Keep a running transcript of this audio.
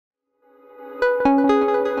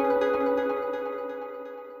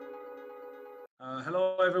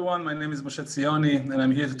everyone. My name is Moshe Zioni, and I'm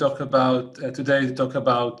here to talk about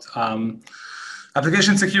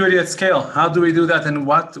application security at scale. How do we do that, and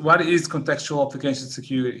what is contextual application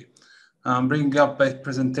security? Bringing up a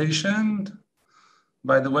presentation.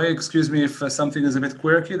 By the way, excuse me if something is a bit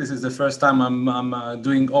quirky. This is the first time I'm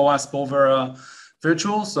doing OWASP over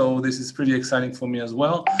virtual, so this is pretty exciting for me as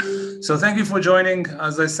well. So thank you for joining.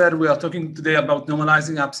 As I said, we are talking today about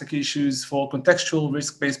normalizing AppSec issues for contextual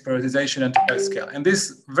risk-based prioritization enterprise scale. And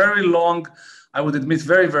this very long, I would admit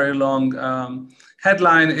very, very long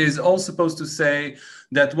headline is all supposed to say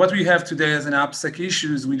that what we have today as an AppSec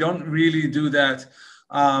issues, we don't really do that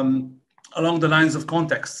along the lines of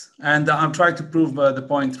context. And I'm trying to prove the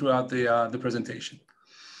point throughout the presentation.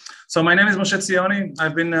 So my name is Moshe Zioni.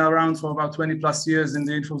 I've been around for about 20 plus years in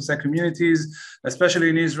the InfoSec communities, especially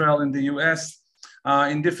in Israel, in the US,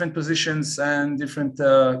 in different positions and different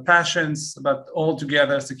passions, but all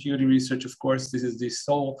together security research, of course, this is the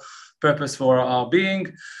sole purpose for our being.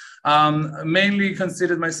 Mainly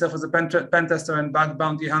considered myself as a pen tester and bug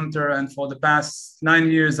bounty hunter. And for the past 9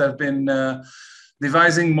 years, I've been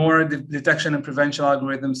devising more detection and prevention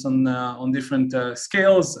algorithms on different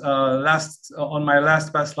scales. On my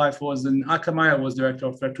last past life was in Akamai. I was director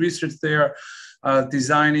of threat research there,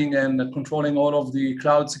 designing and controlling all of the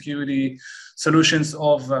cloud security solutions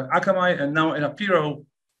of Akamai. And now in Apiiro,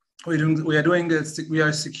 we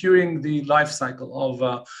are securing the life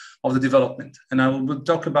cycle of the development. And I will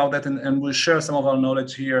talk about that and we'll share some of our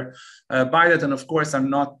knowledge here by that. And of course,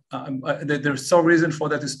 there's some reason for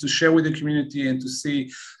that is to share with the community and to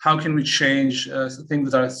see how can we change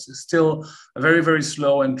things that are still very, very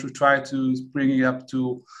slow and to try to bring it up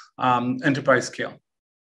to enterprise scale.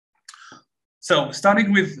 So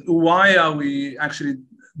starting with why are we actually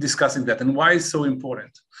discussing that and why it's so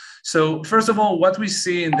important? So first of all, what we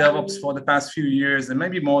see in DevOps for the past few years, and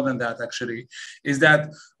maybe more than that actually, is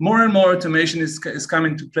that more and more automation is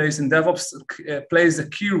coming to place, and DevOps plays a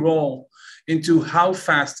key role into how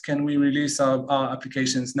fast can we release our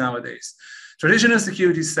applications nowadays. Traditional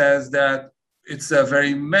security says that it's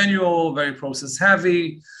very manual, very process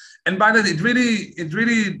heavy, and by that it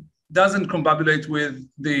really doesn't combobulate with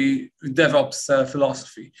the DevOps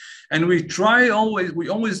philosophy. And we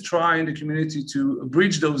always try in the community to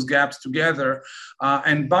bridge those gaps together.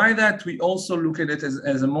 And by that, we also look at it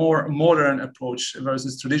as a more modern approach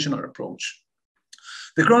versus traditional approach.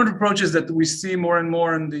 The current approaches that we see more and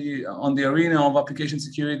more on the arena of application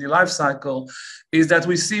security lifecycle is that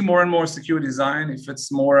we see more and more secure design, if it's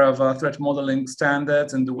more of a threat modeling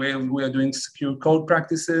standards and the way we are doing secure code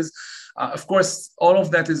practices. Of course, all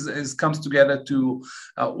of that comes together to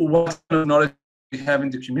what kind of knowledge we have in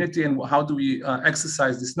the community and how do we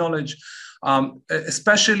exercise this knowledge,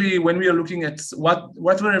 especially when we are looking at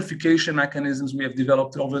what verification mechanisms we have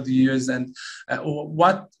developed over the years and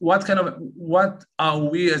what are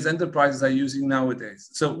we as enterprises are using nowadays.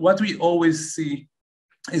 So what we always see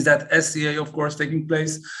is that SCA, of course, taking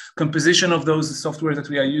place, composition of those software that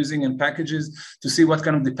we are using and packages to see what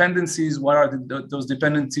kind of dependencies, what are those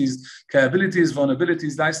dependencies, capabilities,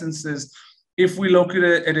 vulnerabilities, licenses. If we look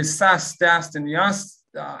at a SaaS, TAST, and YAST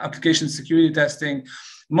application security testing,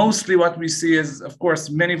 mostly what we see is, of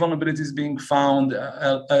course, many vulnerabilities being found,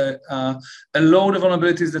 a load of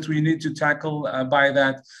vulnerabilities that we need to tackle by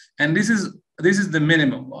that. And this is the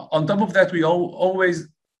minimum. On top of that, we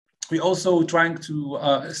also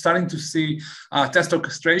starting to see test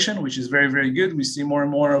orchestration, which is very, very good. We see more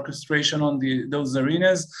and more orchestration on those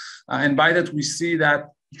arenas. And by that, we see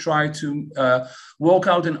that try to work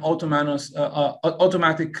out in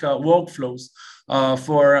automatic workflows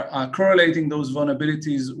for correlating those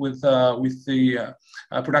vulnerabilities with the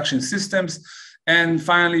production systems. And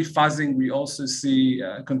finally, fuzzing, we also see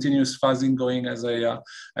continuous fuzzing going as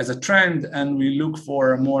a trend, and we look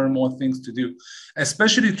for more and more things to do,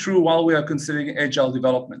 especially true while we are considering agile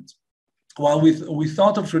development. While we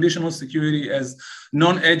thought of traditional security as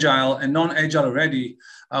non-agile and non-agile ready,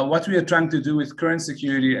 what we are trying to do with current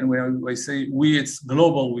security, and when I say we, it's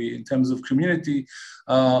global we in terms of community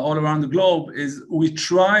all around the globe, is we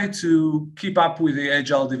try to keep up with the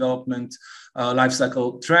agile development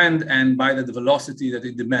lifecycle trend and by the velocity that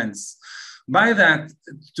it demands. By that,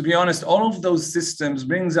 to be honest, all of those systems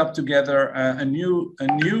brings up together a new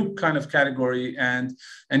kind of category, and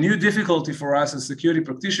a new difficulty for us as security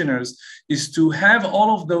practitioners is to have all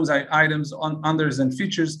of those items on unders and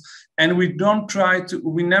features, and we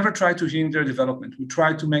never try to hinder development. We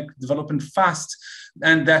try to make development fast,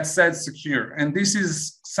 and that said secure. And this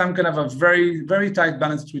is some kind of a very, very tight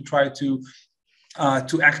balance that we try to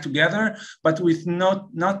to act together, but with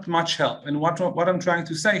not much help. And what I'm trying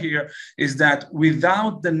to say here is that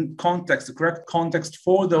without the context, the correct context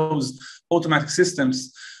for those automatic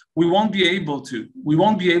systems, we won't be able to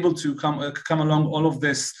come along all of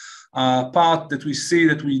this part that we see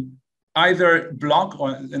that we either block,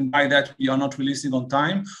 and by that we are not releasing on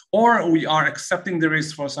time, or we are accepting the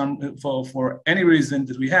risk for any reason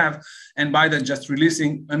that we have, and by that just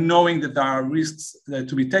releasing and knowing that there are risks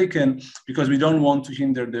to be taken because we don't want to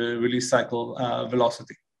hinder the release cycle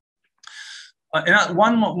velocity. And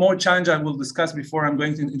one more challenge I will discuss before I'm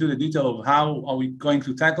going into the detail of how are we going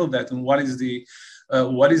to tackle that and what is the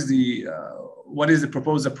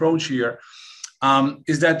proposed approach here.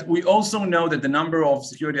 Is that we also know that the number of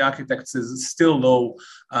security architects is still low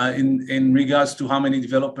in regards to how many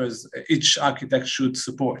developers each architect should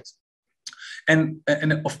support. And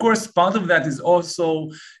of course, part of that is also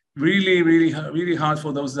really hard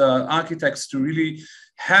for those architects to really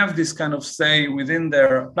have this kind of say within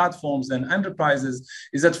their platforms and enterprises,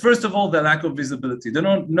 is that first of all, the lack of visibility. They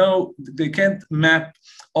don't know, they can't map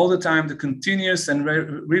all the time the continuous and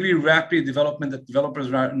really rapid development that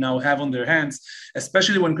developers right now have on their hands,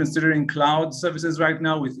 especially when considering cloud services right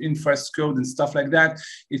now with infrastructure code and stuff like that.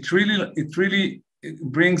 It really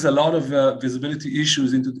brings a lot of visibility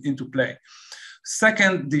issues into play.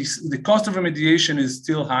 Second, the cost of remediation is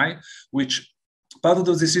still high, which part of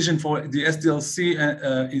those decisions for the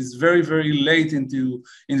SDLC is very late into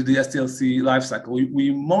the SDLC lifecycle.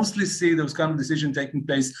 We mostly see those kind of decisions taking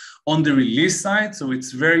place on the release side, so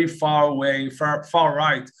it's very far away, far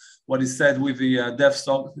right, what is said with the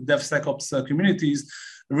DevSecOps communities,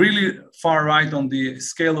 really far right on the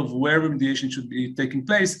scale of where remediation should be taking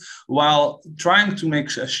place, while trying to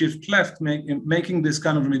make a shift left, making this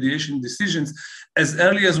kind of remediation decisions as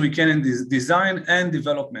early as we can in this design and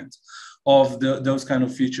development of those kind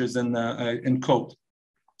of features and code.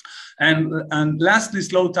 And lastly,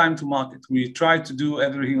 slow time to market. We try to do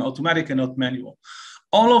everything automatic and not manual.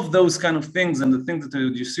 All of those kind of things and the things that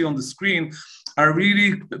you see on the screen are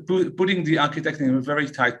really putting the architect in a very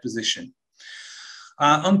tight position.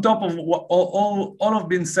 On top of what all of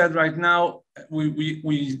been said right now,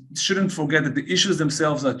 we shouldn't forget that the issues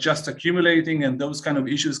themselves are just accumulating, and those kind of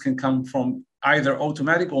issues can come from either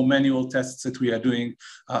automatic or manual tests that we are doing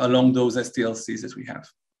along those SDLCs that we have.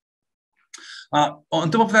 On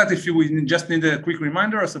top of that, if we just need a quick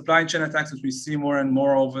reminder, our supply chain attacks that we see more and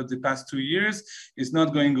more over the past 2 years is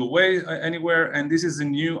not going away anywhere. And this is a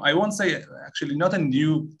new, I won't say actually not a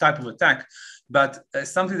new type of attack, but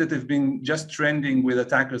something that has been just trending with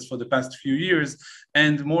attackers for the past few years.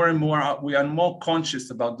 And more we are more conscious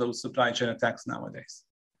about those supply chain attacks nowadays.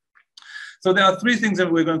 So there are three things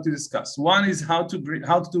that we're going to discuss. One is why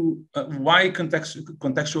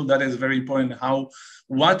contextual data is very important,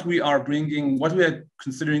 what we are bringing, what we are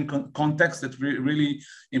considering context that's really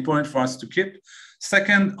important for us to keep.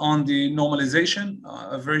 Second, on the normalization,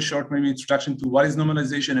 a very short maybe introduction to what is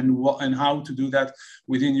normalization and how to do that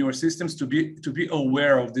within your systems to be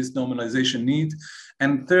aware of this normalization need.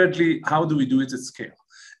 And thirdly, how do we do it at scale?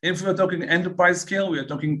 If we're talking enterprise scale, we are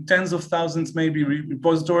talking tens of thousands, maybe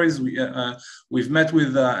repositories. We've met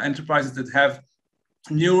with enterprises that have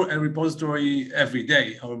new repository every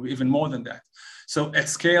day, or even more than that. So at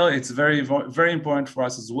scale, it's very important for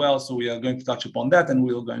us as well. So we are going to touch upon that, and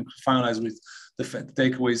we are going to finalize with the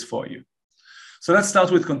takeaways for you. So let's start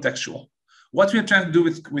with contextual. What we are trying to do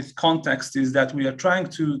with context is that we are trying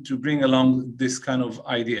to bring along this kind of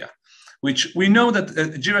idea, which we know that a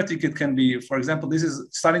Jira ticket can be, for example, this is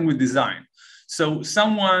starting with design. So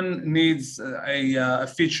someone needs a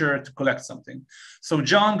feature to collect something. So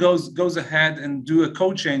John goes ahead and do a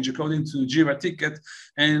code change according to Jira ticket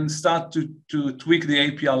and start to tweak the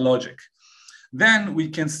API logic. Then we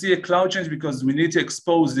can see a cloud change because we need to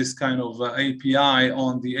expose this kind of API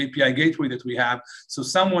on the API gateway that we have. So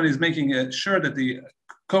someone is making sure that the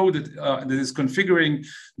code that is configuring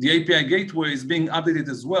the API gateway is being updated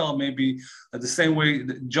as well, maybe the same way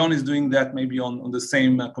that John is doing that, maybe on the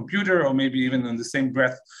same computer, or maybe even on the same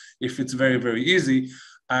breath, if it's very easy.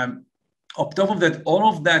 On top of that, all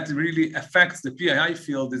of that really affects the PII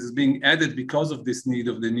field that is being added because of this need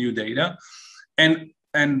of the new data. And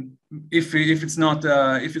if it's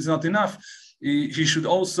not enough, he should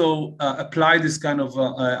also apply this kind of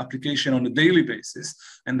application on a daily basis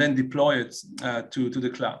and then deploy it to the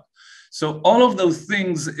cloud. So all of those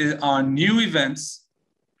things are new events,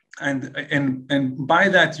 and by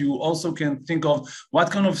that you also can think of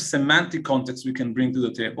what kind of semantic context we can bring to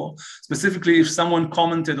the table. Specifically, if someone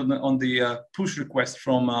commented on the push request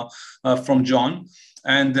from John,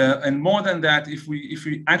 And more than that, if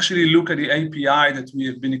we actually look at the API that we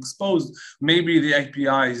have been exposed, maybe the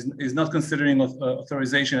API is not considering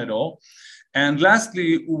authorization at all. And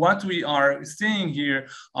lastly, what we are seeing here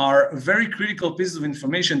are very critical pieces of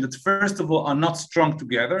information that, first of all, are not strung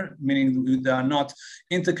together, meaning they are not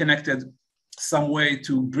interconnected some way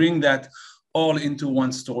to bring that all into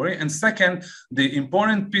one story. And second, the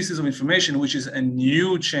important pieces of information, which is a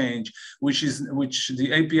new change, which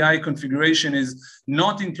the API configuration is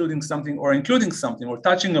not including something or including something or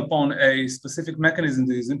touching upon a specific mechanism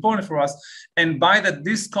that is important for us. And by that,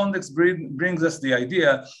 this context brings us the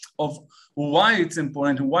idea of why it's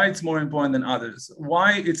important, why it's more important than others,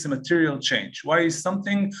 why it's a material change, why it's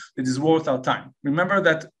something that is worth our time. Remember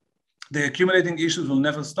that the accumulating issues will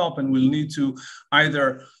never stop, and we'll need to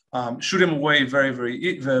either shoot them away very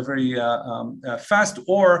fast,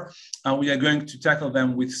 or we are going to tackle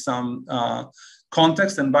them with some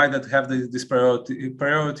context, and by that have this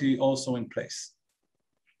priority also in place.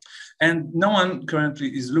 And no one currently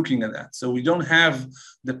is looking at that. So we don't have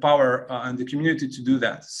the power and the community to do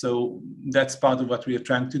that. So that's part of what we are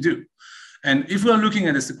trying to do. And if we are looking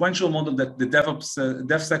at a sequential model that the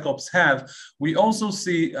DevSecOps have, we also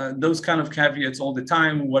see those kind of caveats all the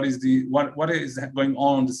time. What is going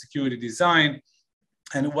on in the security design,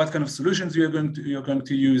 and what kind of solutions you're going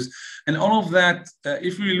to use, and all of that.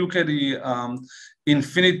 If we look at the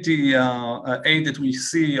infinity aid that we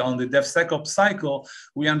see on the DevSecOps cycle,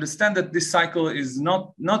 we understand that this cycle is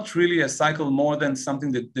not really a cycle more than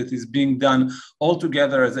something that is being done all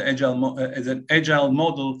together as an agile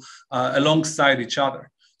model alongside each other.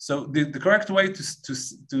 So the correct way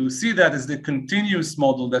to see that is the continuous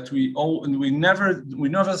model that we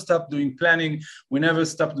never stop doing planning, we never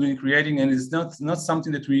stop doing creating, and it's not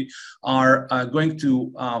something that we are going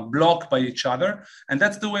to block by each other. And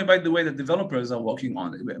that's the way, by the way, that developers are working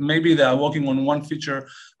on it. Maybe they are working on one feature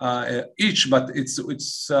each, but it's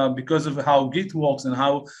because of how Git works and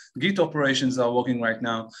how Git operations are working right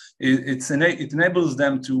now. It enables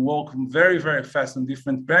them to work very, very fast on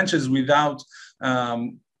different branches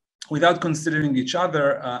without considering each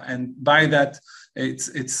other, and by that,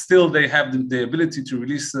 it's still they have the ability to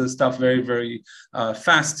release stuff very, very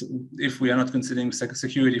fast if we are not considering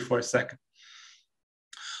security for a second.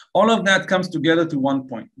 All of that comes together to one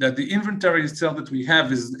point, that the inventory itself that we have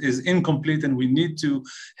is incomplete, and we need to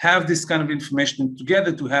have this kind of information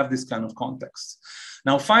together to have this kind of context.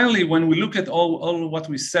 Now, finally, when we look at all what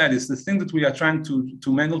we said, is the thing that we are trying to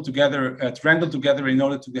wrangle together in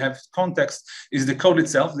order to have context is the code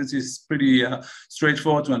itself. This is pretty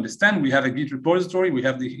straightforward to understand. We have a Git repository. We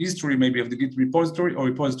have the history maybe of the Git repository, or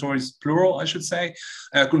repositories plural, I should say.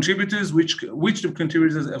 Contributors, which the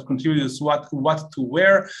contributors have contributed what to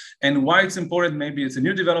where, and why it's important. Maybe it's a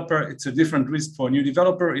new developer. It's a different risk for a new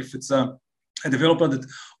developer. If it's a developer that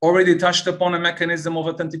already touched upon a mechanism of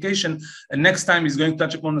authentication, and next time he's going to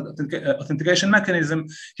touch upon the authentication mechanism,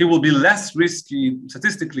 he will be less risky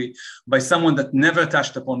statistically by someone that never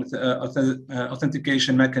touched upon the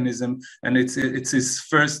authentication mechanism, and it's his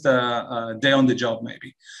first day on the job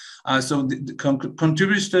maybe. So the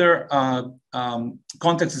contributor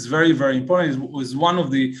context is very, very important. It was one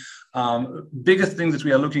of the biggest things that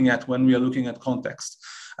we are looking at when we are looking at context.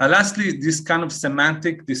 Lastly, this kind of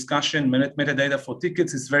semantic discussion, metadata for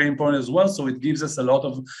tickets is very important as well. So it gives us a lot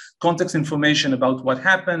of context information about what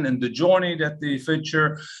happened and the journey that the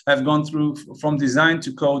feature have gone through from design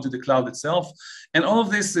to code to the cloud itself. And all of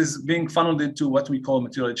this is being funneled into what we call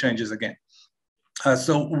material changes again.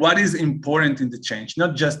 So what is important in the change?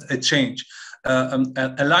 Not just a change.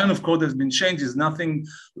 A line of code that's been changed is nothing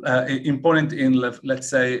important in, let's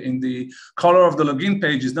say, in the color of the login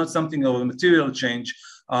page is not something of a material change.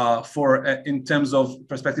 In terms of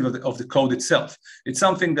perspective of the code itself. It's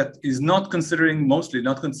something that is mostly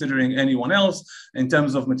not considering anyone else in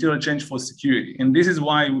terms of material change for security. And this is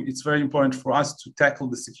why it's very important for us to tackle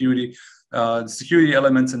the security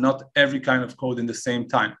elements and not every kind of code in the same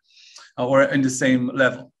time or in the same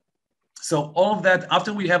level. So all of that,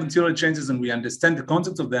 after we have material changes and we understand the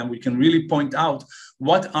concept of them, we can really point out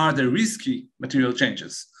what are the risky material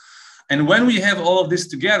changes. And when we have all of this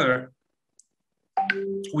together,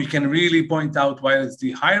 we can really point out why it's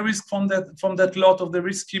the high risk from that lot of the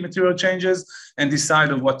risky material changes and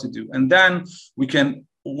decide of what to do. And then we can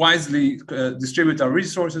wisely distribute our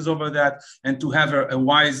resources over that and to have a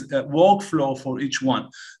wise workflow for each one.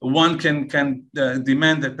 One can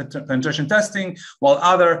demand the penetration testing, while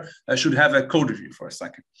other should have a code review for a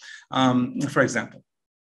second, for example.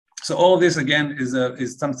 So all this again is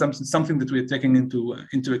something that we're taking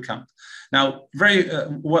into account. Now,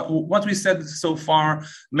 what we said so far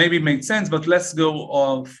maybe made sense, but let's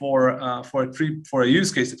go for a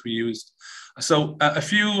use case that we used. So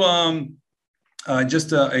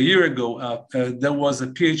just a year ago, there was a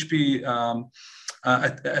PHP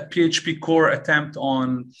core attempt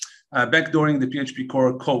on backdooring the PHP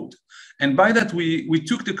core code. And by that, we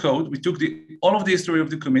took the code, we took all of the history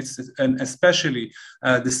of the commits, and especially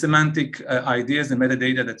the semantic ideas and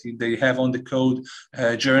metadata that they have on the code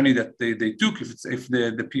journey that they took, if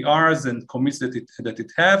the PRs and commits that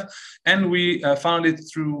it have, and we found it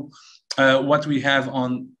through what we have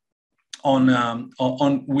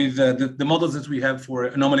with the models that we have for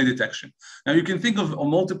anomaly detection. Now you can think of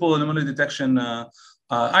multiple anomaly detection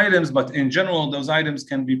items, but in general, those items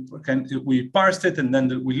we parsed it, and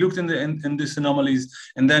then we looked in these anomalies,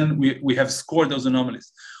 and then we have scored those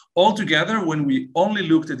anomalies. Altogether, when we only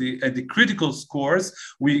looked at the critical scores,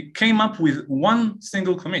 we came up with one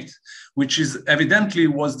single commit, which is evidently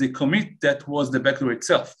was the commit that was the backdoor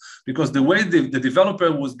itself, because the way the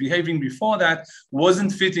developer was behaving before that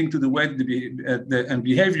wasn't fitting to the way the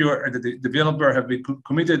behavior that the developer have been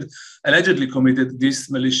allegedly committed this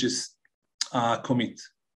malicious commit.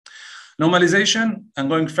 Normalization, I'm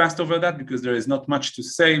going fast over that because there is not much to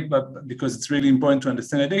say, but because it's really important to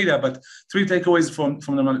understand the data. But 3 takeaways from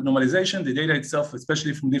the normalization: the data itself,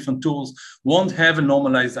 especially from different tools, won't have a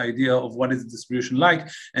normalized idea of what is the distribution like,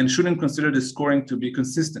 and shouldn't consider the scoring to be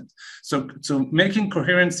consistent. So making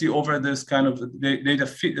coherency over this kind of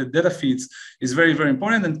data feeds is very, very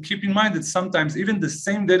important. And keep in mind that sometimes even the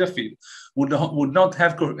same data feed would not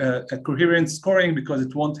have a coherent scoring because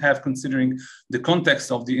it won't have considering the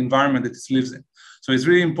context of the environment that it lives in. So it's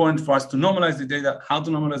really important for us to normalize the data. How to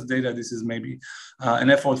normalize data, this is maybe an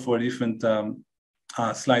effort for a different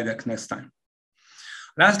slide deck next time.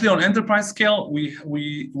 Lastly, on enterprise scale, we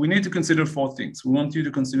need to consider 4 things. We want you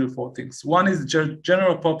to consider 4 things. One is the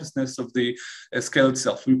general purposeness of the scale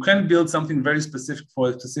itself. We can build something very specific for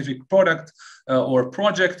a specific product or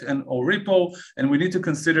project or repo, and we need to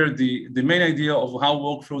consider the main idea of how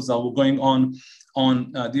workflows are going on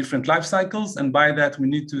different life cycles. And by that, we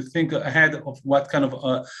need to think ahead of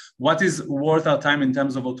what is worth our time in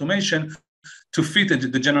terms of automation to fit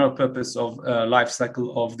the general purpose of life cycle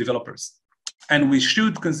of developers. And we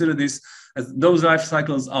should consider this as those life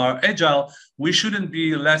cycles are agile. We shouldn't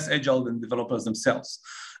be less agile than developers themselves.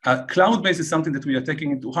 Cloud-based is something that we are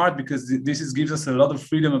taking into heart because this gives us a lot of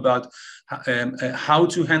freedom about how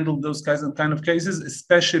to handle those kind of cases,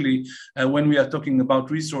 especially when we are talking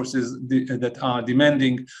about resources that are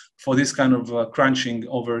demanding for this kind of crunching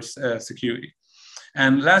over security.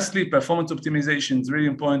 And lastly, performance optimization is really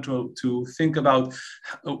important to think about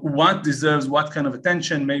what deserves what kind of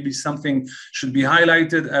attention. Maybe something should be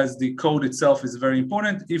highlighted as the code itself is very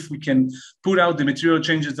important. If we can put out the material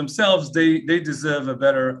changes themselves, they deserve a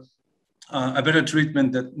better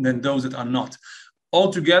treatment than those that are not.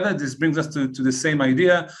 Altogether, this brings us to the same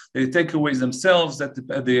idea. The takeaways themselves that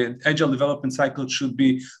the agile development cycle should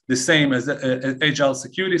be the same as the agile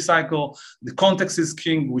security cycle. The context is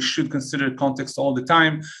king. We should consider context all the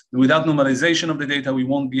time. Without normalization of the data, we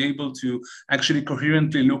won't be able to actually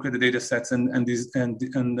coherently look at the data sets and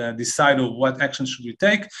decide of what actions should we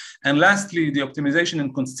take. And lastly, the optimization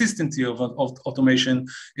and consistency of automation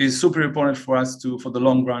is super important for us for the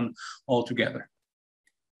long run altogether.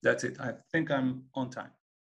 That's it. I think I'm on time.